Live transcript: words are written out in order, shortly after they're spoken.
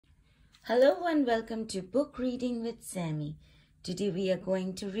Hello and welcome to Book Reading with Sammy. Today we are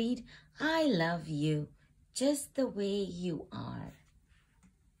going to read I Love You, Just the Way You Are.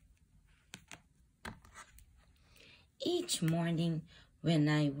 Each morning when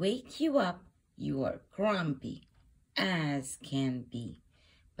I wake you up, you are grumpy as can be.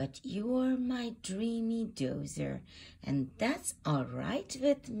 But you are my dreamy dozer, and that's all right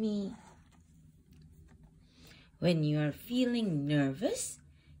with me. When you are feeling nervous,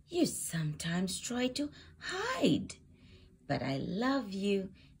 you sometimes try to hide. But I love you,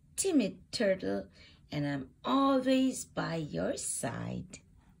 timid turtle, and I'm always by your side.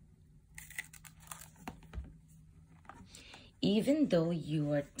 Even though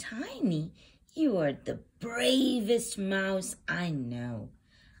you are tiny, you are the bravest mouse I know.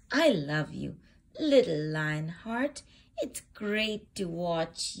 I love you, little lion heart. It's great to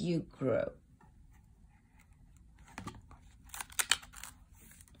watch you grow.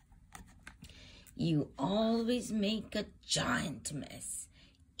 You always make a giant mess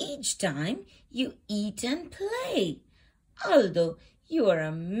each time you eat and play. Although you are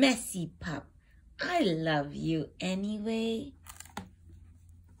a messy pup, I love you anyway.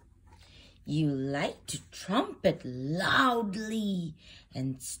 You like to trumpet loudly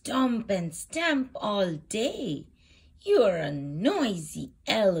and stamp all day. You are a noisy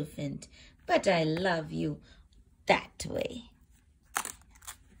elephant, but I love you that way.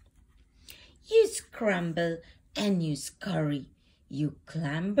 You scramble and you scurry. You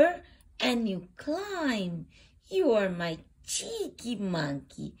clamber and you climb. You are my cheeky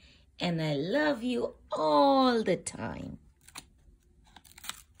monkey, and I love you all the time.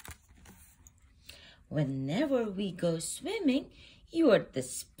 Whenever we go swimming, you are the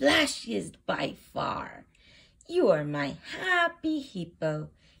splashiest by far. You are my happy hippo,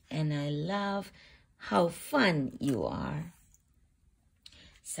 and I love how fun you are.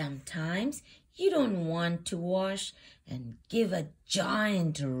 Sometimes you don't want to wash and give a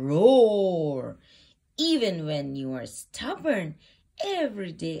giant roar. Even when you are stubborn,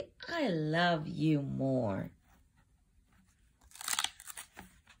 every day I love you more.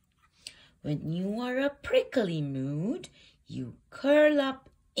 When you are a prickly mood, you curl up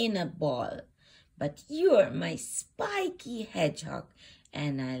in a ball. But you are my spiky hedgehog,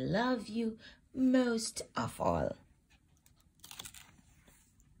 and I love you most of all.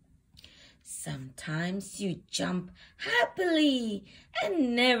 Sometimes you jump happily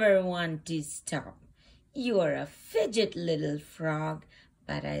and never want to stop. You are a fidget little frog,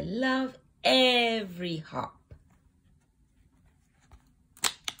 but I love every hop.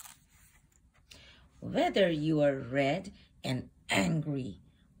 Whether you are red and angry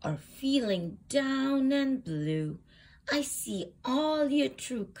or feeling down and blue, I see all your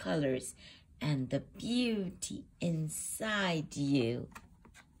true colors and the beauty inside you.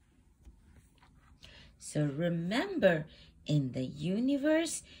 So remember, in the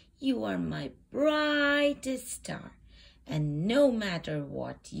universe, you are my brightest star. And no matter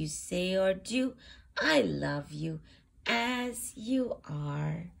what you say or do, I love you as you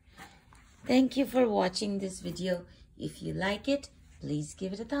are. Thank you for watching this video. If you like it, please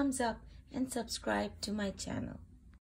give it a thumbs up and subscribe to my channel.